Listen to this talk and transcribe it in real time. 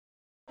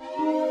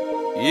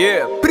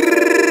Yeah.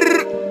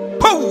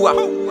 Power.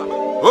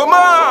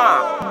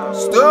 Omar.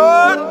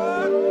 Stone.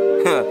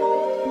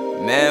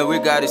 Man, we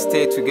gotta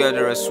stay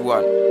together as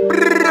one.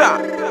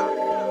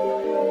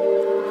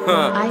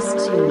 Ice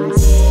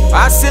tunes.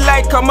 I see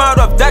light come out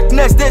of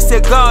darkness, they say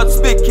God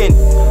speaking.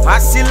 I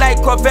see light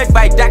covered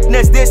by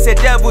darkness, they say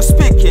devil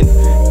speaking.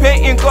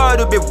 Painting God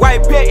to be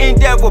white, painting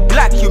devil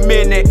black, you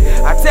mean it?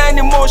 I turn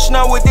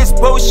emotional with this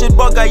bullshit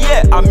bugger,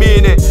 yeah, I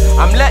mean it.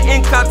 I'm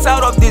letting cats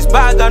out of this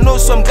bag, I know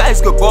some guys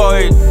go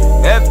boy.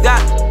 F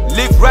that,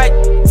 live right,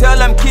 tell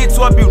them kids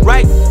what be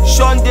right.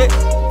 Shun it,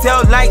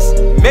 tell lies,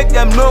 make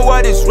them know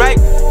what is right.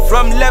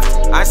 From left,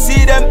 I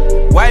see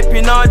them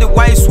wiping all the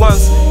wise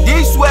ones.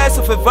 These words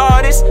of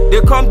advice,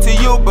 they come to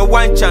you but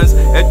one chance.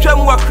 A trem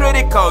more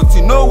critical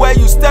to know where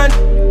you stand.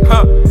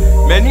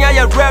 Many of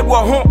your red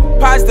war home,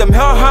 pass them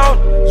hellhound.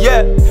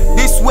 Yeah,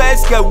 these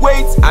words can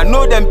wait. I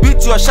know them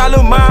beat your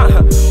shallow man.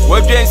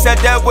 What they said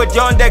that with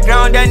you on the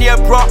ground and you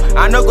bro.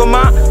 I know go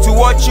man to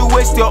watch you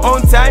waste your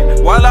own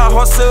time while I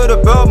hustle to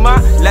build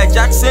man like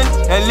Jackson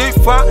and live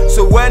far.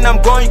 So when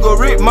I'm going, you go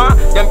read man.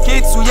 Them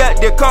kids who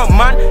yet they come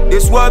man.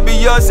 This world be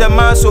yours and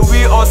man. So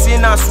we all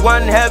seen as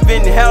one.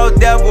 Heaven, hell,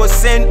 devil,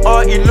 sin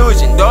or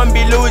illusion. Don't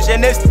be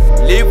illusionist.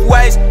 Live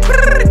wise.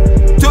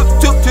 Took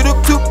to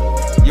look took.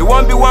 You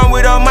won't be one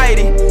with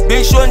Almighty,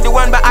 being shown the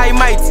one by I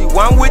mighty,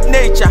 one with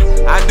nature.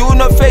 I do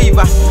no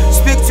favor.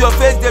 Speak to your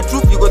face the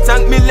truth, you go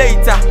thank me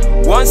later.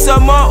 Want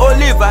some more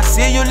Oliver,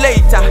 see you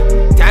later.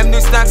 Time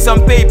to stack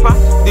some paper.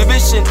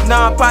 Division,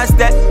 now past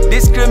that.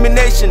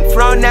 Discrimination,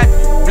 frown at.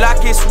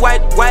 Black is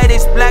white, white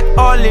is black,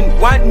 all in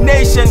one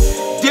nation.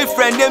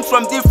 Different names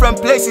from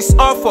different places,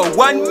 all for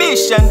one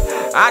mission.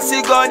 I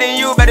see God in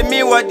you, but it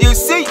mean what you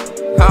see.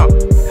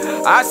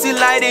 I see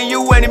light in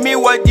you, and it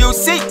mean what you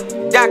see.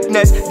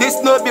 Darkness,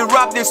 this no be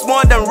rap, this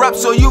more than rap,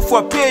 so you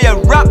for pay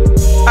and rap.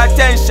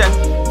 Attention,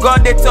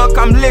 God they talk,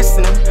 I'm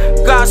listening.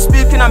 God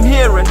speaking, I'm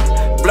hearing.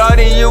 Blood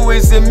in you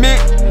is in me,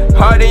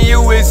 heart in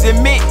you is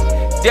in me.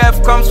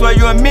 Death comes for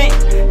you and me.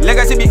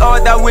 Legacy be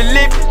all that we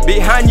live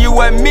behind you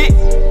and me.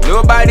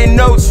 Nobody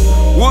knows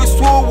who's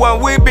who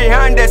when we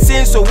behind the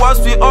scenes. So what's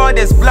with all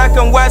this black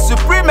and white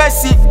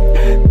supremacy?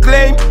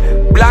 Claim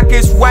black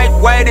is white,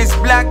 white is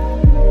black.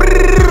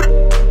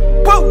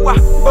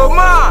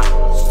 Omar,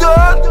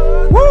 stone.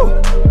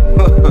 Woo.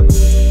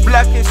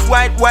 Black is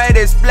white, white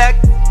is black.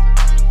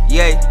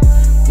 Yeah.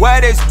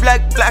 White is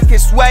black, black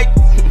is white.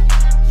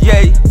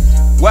 Yeah.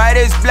 White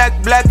is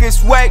black, black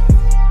is white.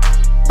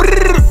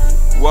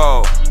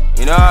 Whoa.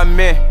 You know what I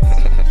mean?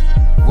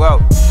 Whoa.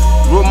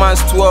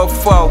 Romans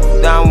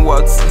 12:4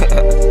 downwards.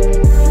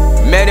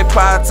 Many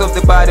parts of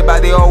the body,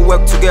 but they all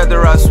work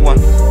together as one.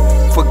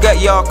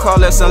 Forget your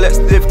colors and let's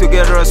live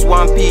together as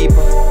one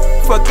people.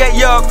 Forget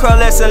your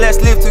colors and let's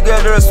live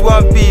together as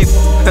one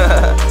people.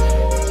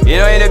 You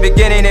know, in the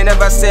beginning they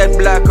never said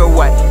black or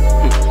white.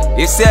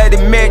 He said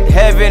he made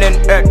heaven and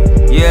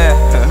earth. Yeah.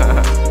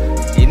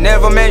 He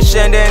never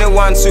mentioned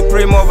anyone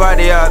supreme over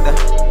the other.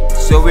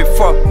 So we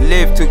four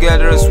live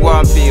together as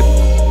one people.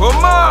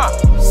 Omar,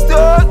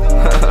 stop.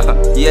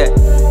 Yeah.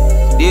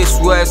 These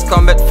words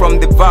come from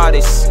the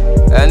bodies,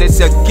 and it's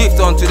a gift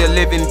unto the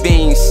living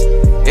beings.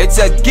 It's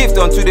a gift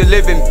unto the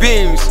living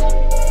beings.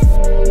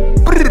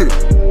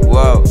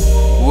 Whoa,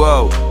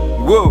 whoa,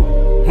 whoa,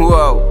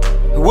 whoa.